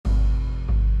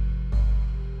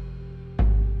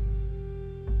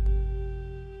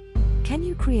Can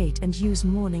you create and use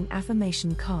morning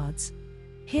affirmation cards?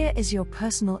 Here is your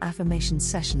personal affirmation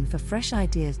session for fresh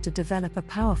ideas to develop a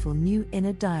powerful new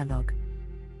inner dialogue.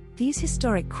 These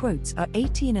historic quotes are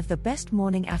 18 of the best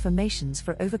morning affirmations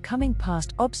for overcoming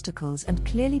past obstacles and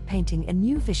clearly painting a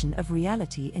new vision of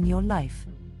reality in your life.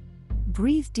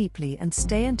 Breathe deeply and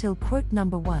stay until quote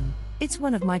number 1. It's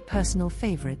one of my personal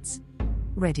favorites.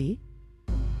 Ready?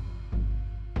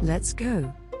 Let's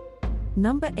go.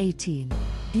 Number 18.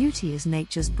 Beauty is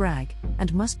nature's brag,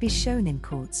 and must be shown in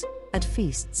courts, at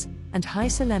feasts, and high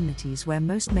solemnities where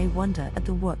most may wonder at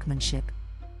the workmanship.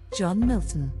 John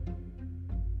Milton.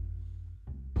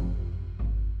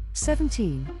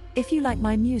 17. If you like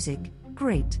my music,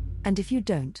 great, and if you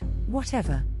don't,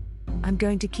 whatever. I'm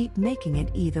going to keep making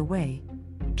it either way.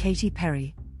 Katy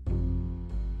Perry.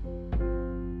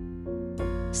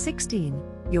 16.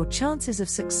 Your chances of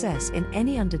success in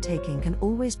any undertaking can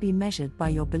always be measured by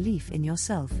your belief in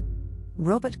yourself.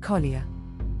 Robert Collier.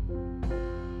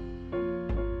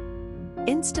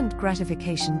 Instant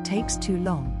gratification takes too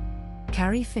long.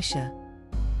 Carrie Fisher.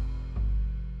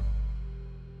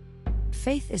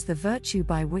 Faith is the virtue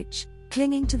by which,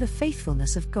 clinging to the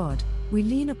faithfulness of God, we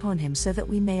lean upon Him so that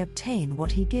we may obtain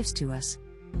what He gives to us.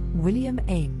 William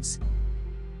Ames.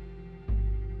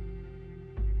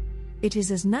 It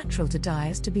is as natural to die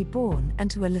as to be born,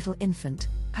 and to a little infant,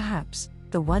 perhaps,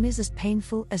 the one is as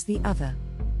painful as the other.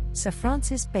 Sir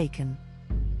Francis Bacon.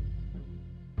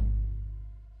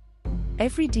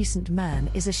 Every decent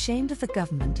man is ashamed of the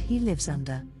government he lives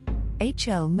under. H.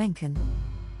 L. Mencken.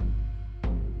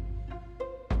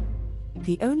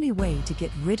 The only way to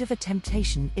get rid of a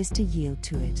temptation is to yield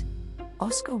to it.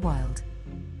 Oscar Wilde.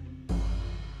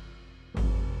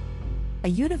 A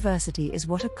university is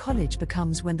what a college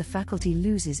becomes when the faculty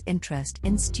loses interest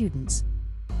in students.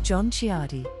 John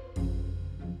Ciardi.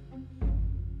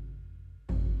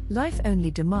 Life only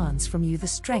demands from you the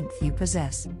strength you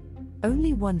possess.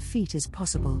 Only 1 feat is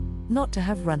possible, not to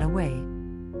have run away.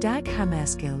 Dag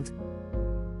Hammarskjöld.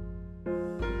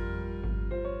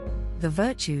 The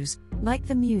virtues, like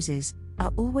the muses,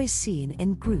 are always seen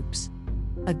in groups.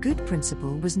 A good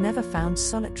principle was never found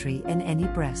solitary in any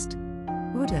breast.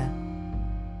 Buddha.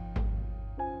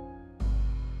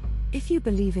 If you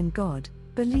believe in God,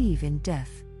 believe in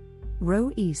death. Roe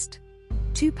East.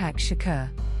 Tupac Shakur.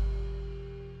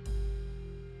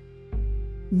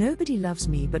 Nobody loves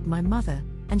me but my mother,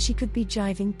 and she could be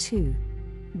jiving too.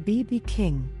 B.B.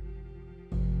 King.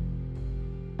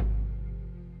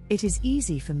 It is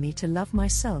easy for me to love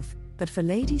myself, but for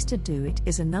ladies to do it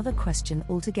is another question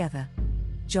altogether.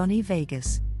 Johnny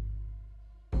Vegas.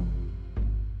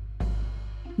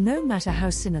 No matter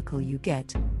how cynical you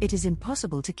get, it is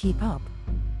impossible to keep up.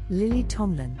 Lily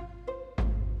Tomlin.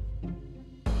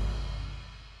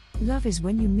 Love is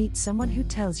when you meet someone who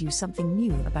tells you something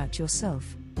new about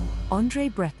yourself. Andre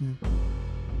Breton.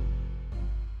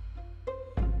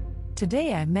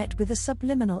 Today I met with a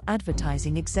subliminal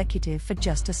advertising executive for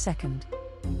just a second.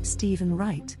 Stephen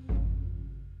Wright.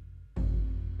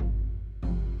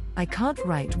 I can't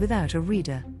write without a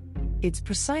reader. It's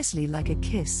precisely like a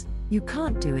kiss, you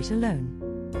can't do it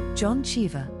alone. John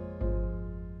Cheever.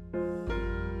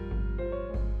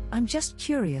 I'm just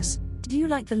curious, do you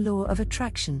like the law of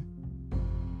attraction?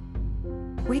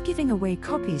 We're giving away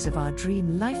copies of our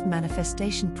Dream Life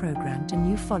Manifestation program to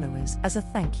new followers as a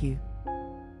thank you.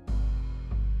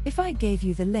 If I gave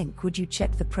you the link, would you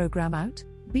check the program out?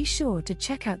 Be sure to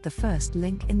check out the first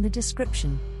link in the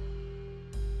description.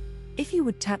 If you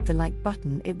would tap the like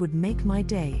button, it would make my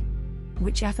day.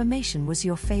 Which affirmation was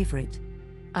your favorite?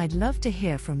 I'd love to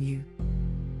hear from you.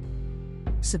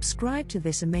 Subscribe to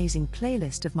this amazing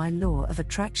playlist of my Law of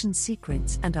Attraction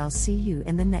secrets, and I'll see you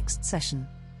in the next session.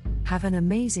 Have an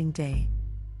amazing day.